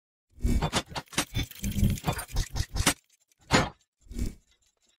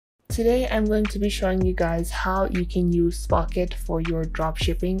Today I'm going to be showing you guys how you can use Spocket for your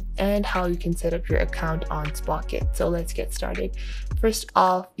dropshipping and how you can set up your account on Spocket. So let's get started. First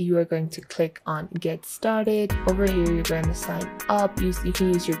off, you are going to click on Get Started. Over here, you're going to sign up. You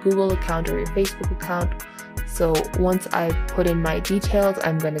can use your Google account or your Facebook account. So once I've put in my details,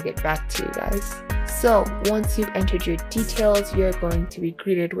 I'm going to get back to you guys. So once you've entered your details, you're going to be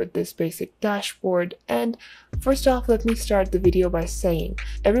greeted with this basic dashboard. And first off, let me start the video by saying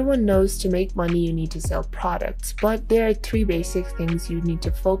everyone knows to make money you need to sell products, but there are three basic things you need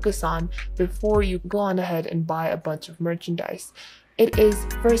to focus on before you go on ahead and buy a bunch of merchandise. It is,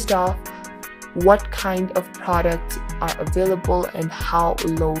 first off, what kind of products are available and how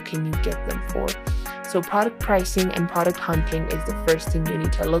low can you get them for. So product pricing and product hunting is the first thing you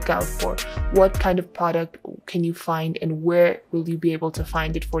need to look out for. What kind of product can you find and where will you be able to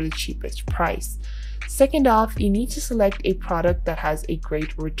find it for the cheapest price? Second off, you need to select a product that has a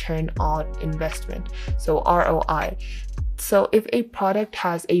great return on investment, so ROI. So if a product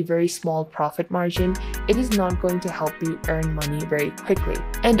has a very small profit margin, it is not going to help you earn money very quickly.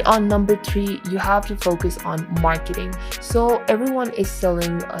 And on number 3, you have to focus on marketing. So everyone is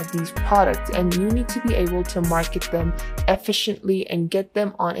selling these products and you need to be able to market them efficiently and get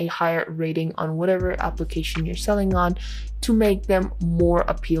them on a higher rating on whatever application you're selling on to make them more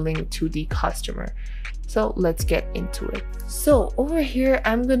appealing to the customer. So let's get into it. So over here,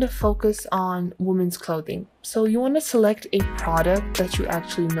 I'm going to focus on women's clothing. So you want to select a product that you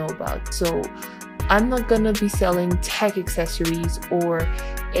actually know about. So I'm not going to be selling tech accessories or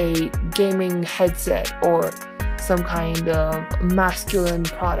a gaming headset or some kind of masculine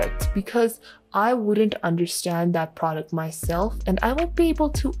product because I wouldn't understand that product myself and I won't be able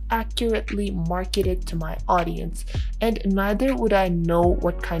to accurately market it to my audience, and neither would I know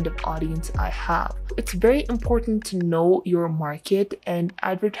what kind of audience I have. It's very important to know your market and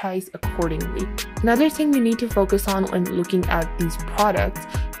advertise accordingly. Another thing you need to focus on when looking at these products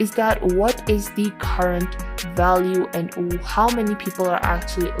is that what is the current value and how many people are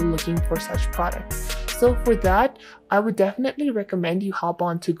actually looking for such products. So for that, I would definitely recommend you hop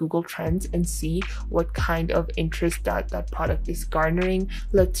on to Google Trends and see what kind of interest that product is garnering.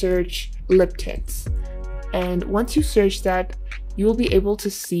 Let's search lip tints. And once you search that, you'll be able to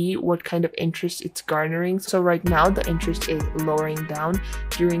see what kind of interest it's garnering. So right now, the interest is lowering down.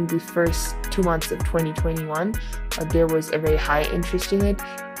 During the first 2 months of 2021, there was a very high interest in it.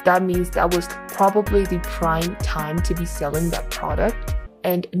 That means that was probably the prime time to be selling that product.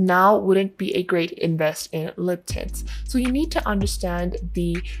 And now wouldn't be a great invest in lip tints. So you need to understand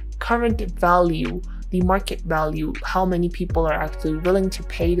the current value, the market value, how many people are actually willing to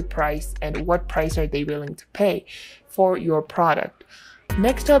pay the price and what price are they willing to pay for your product.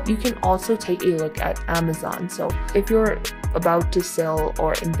 Next up, you can also take a look at Amazon. So if you're about to sell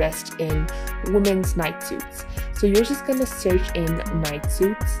or invest in women's night suits, so you're just going to search in night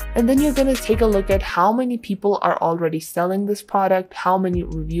suits and then you're going to take a look at how many people are already selling this product, how many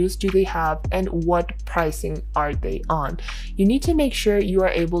reviews do they have, and what pricing are they on. You need to make sure you are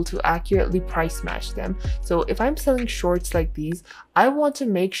able to accurately price match them. So if I'm selling shorts like these, I want to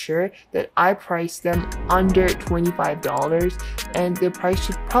make sure that I price them under $25 and the price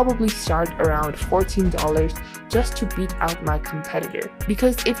should probably start around $14 just to beat out my competitor.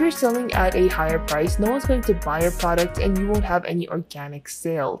 Because if you're selling at a higher price, no one's going to buy your product and you won't have any organic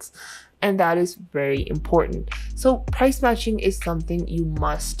sales. And that is very important. So price matching is something you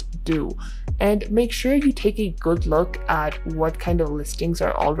must do. And make sure you take a good look at what kind of listings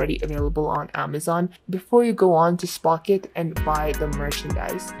are already available on Amazon before you go on to Spocket and buy the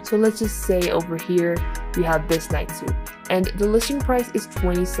merchandise. So let's just say over here, we have this night suit and the listing price is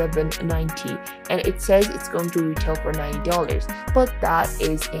 $27.90 and it says it's going to retail for $90, but that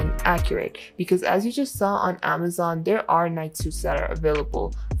is inaccurate because as you just saw on Amazon, there are night suits that are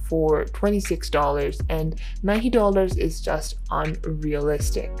available for $26 and $90 is just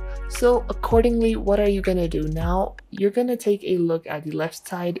unrealistic. So accordingly, what are you gonna do now? You're gonna take a look at the left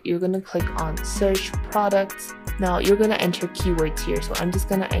side. You're gonna click on search products. Now you're gonna enter keywords here. So I'm just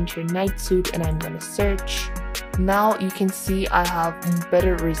gonna enter night suit and I'm gonna search. Now you can see I have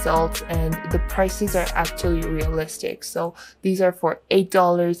better results and the prices are actually realistic. So these are for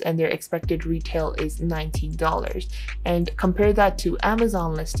 $8 and their expected retail is $19. And compare that to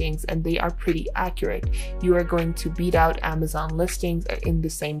Amazon listings and they are pretty accurate. You are going to beat out Amazon listings in the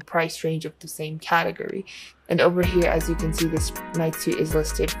same price range of the same category. And over here, as you can see, this night suit is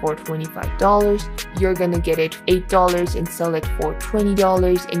listed for $25. You're gonna get it $8 and sell it for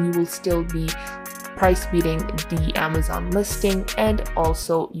 $20 and you will still be price beating the Amazon listing, and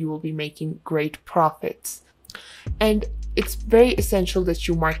also you will be making great profits. And it's very essential that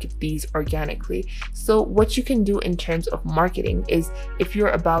you market these organically. So what you can do in terms of marketing is, if you're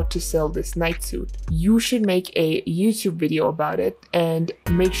about to sell this night suit, you should make a YouTube video about it and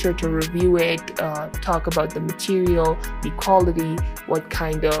make sure to review it, talk about the material, the quality, what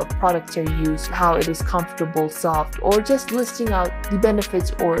kind of products are used, how it is comfortable, soft, or just listing out the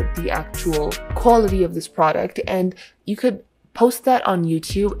benefits or the actual quality of this product. And you could post that on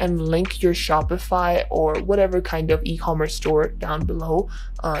YouTube and link your Shopify or whatever kind of e-commerce store down below.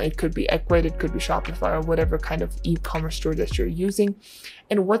 It could be Ecwid, it could be Shopify, or whatever kind of e-commerce store that you're using.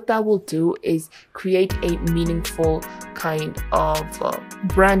 And what that will do is create a meaningful kind of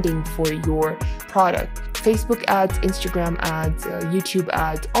branding for your product. Facebook ads, Instagram ads, YouTube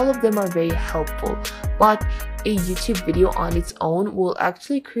ads, all of them are very helpful. But a YouTube video on its own will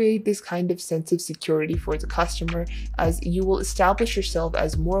actually create this kind of sense of security for the customer, as you will establish yourself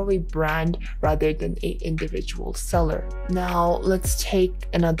as more of a brand rather than an individual seller. Now let's take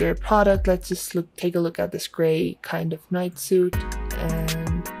another product. Let's just take a look at this gray kind of night suit.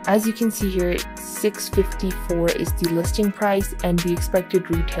 And as you can see here, $6.54 is the listing price and the expected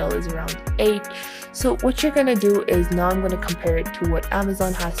retail is around $8. So what you're gonna do is, now I'm gonna compare it to what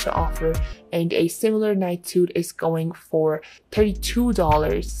Amazon has to offer, and a similar night suit is going for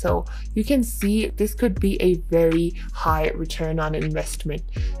 $32. So you can see this could be a very high return on investment.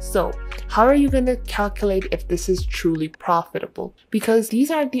 So how are you going to calculate if this is truly profitable? Because these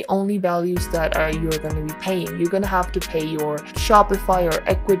aren't the only values that you're going to be paying. You're going to have to pay your Shopify or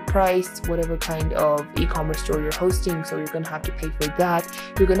Ecwid price, whatever kind of e-commerce store you're hosting. So you're going to have to pay for that.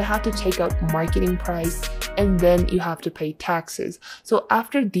 You're going to have to take out marketing price, and then you have to pay taxes. So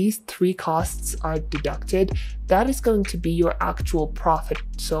after these three costs are deducted, that is going to be your actual profit.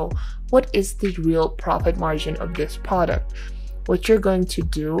 So what is the real profit margin of this product? What you're going to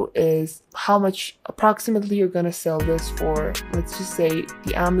do is, how much approximately you're going to sell this for. Let's just say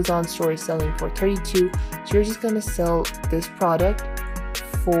the Amazon store is selling for $32. So you're just going to sell this product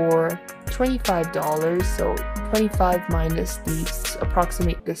for $25. So 25 minus these,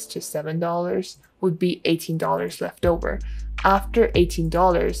 approximate this to $7, would be $18 left over. After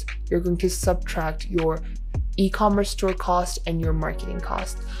 $18, you're going to subtract your e-commerce store cost and your marketing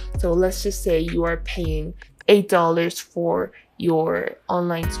cost. So let's just say you are paying $8 for your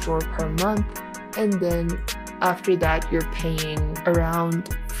online store per month, and then after that you're paying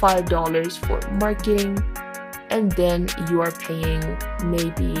around $5 for marketing, and then you are paying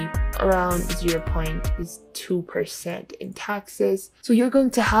maybe around 0.2% in taxes. So you're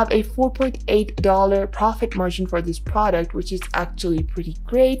going to have a $4.8 profit margin for this product, which is actually pretty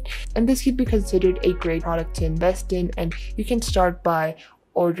great. And this could be considered a great product to invest in. And you can start by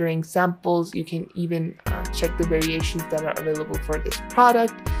ordering samples. You can even check the variations that are available for this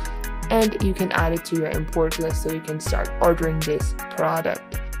product, and you can add it to your import list so you can start ordering this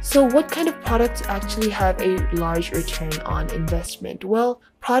product. So what kind of products actually have a large return on investment? Well,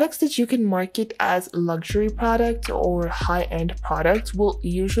 products that you can market as luxury products or high-end products will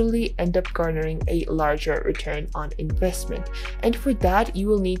usually end up garnering a larger return on investment. And for that, you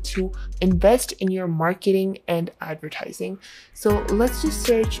will need to invest in your marketing and advertising. So let's just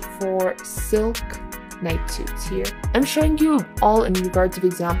search for silk night suits here. I'm showing you all in regards of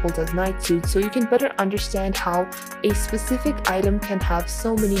examples as night suits so you can better understand how a specific item can have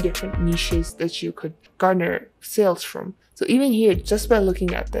so many different niches that you could garner sales from. So even here, just by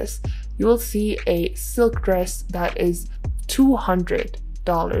looking at this, you will see a silk dress that is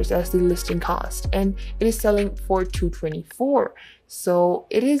 $200 as the listing cost, and it is selling for $224. So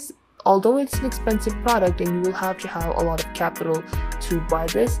it is, although it's an expensive product and you will have to have a lot of capital to buy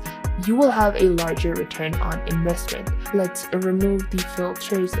this, you will have a larger return on investment. Let's remove the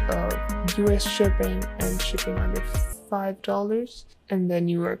filters of US shipping and shipping under $5, and then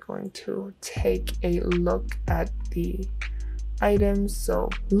you are going to take a look at the items. So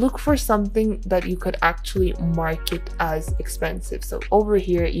look for something that you could actually market as expensive. So over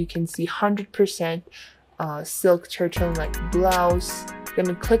here you can see 100% silk turtleneck blouse. You're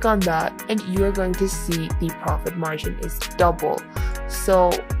going to click on that and you are going to see the profit margin is double.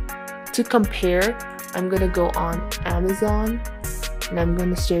 So to compare, I'm going to go on Amazon and I'm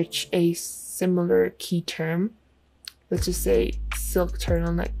going to search a similar key term. Let's just say silk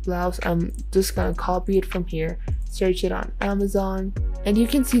turtleneck blouse. I'm just going to copy it from here, search it on Amazon, and you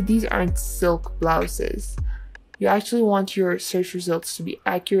can see these aren't silk blouses. You actually want your search results to be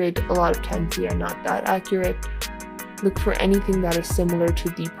accurate. A lot of times they are not that accurate. Look for anything that is similar to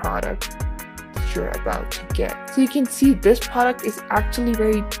the product. product you're about to get. So you can see this product is actually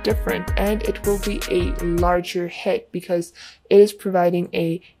very different, and it will be a larger hit because it is providing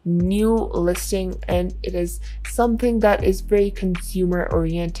a new listing and it is something that is very consumer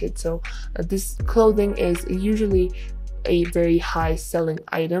oriented. So this clothing is usually a very high selling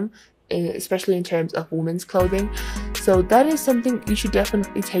item, especially in terms of women's clothing. So that is something you should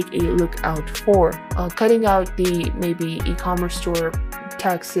definitely take a look out for. Cutting out the maybe e-commerce store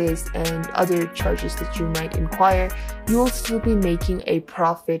taxes and other charges that you might inquire, you will still be making a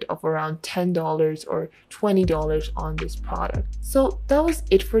profit of around $10 or $20 on this product. So that was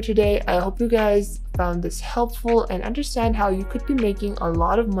it for today. I hope you guys found this helpful and understand how you could be making a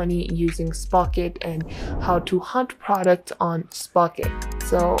lot of money using Spocket and how to hunt products on Spocket.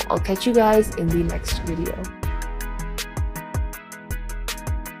 So I'll catch you guys in the next video.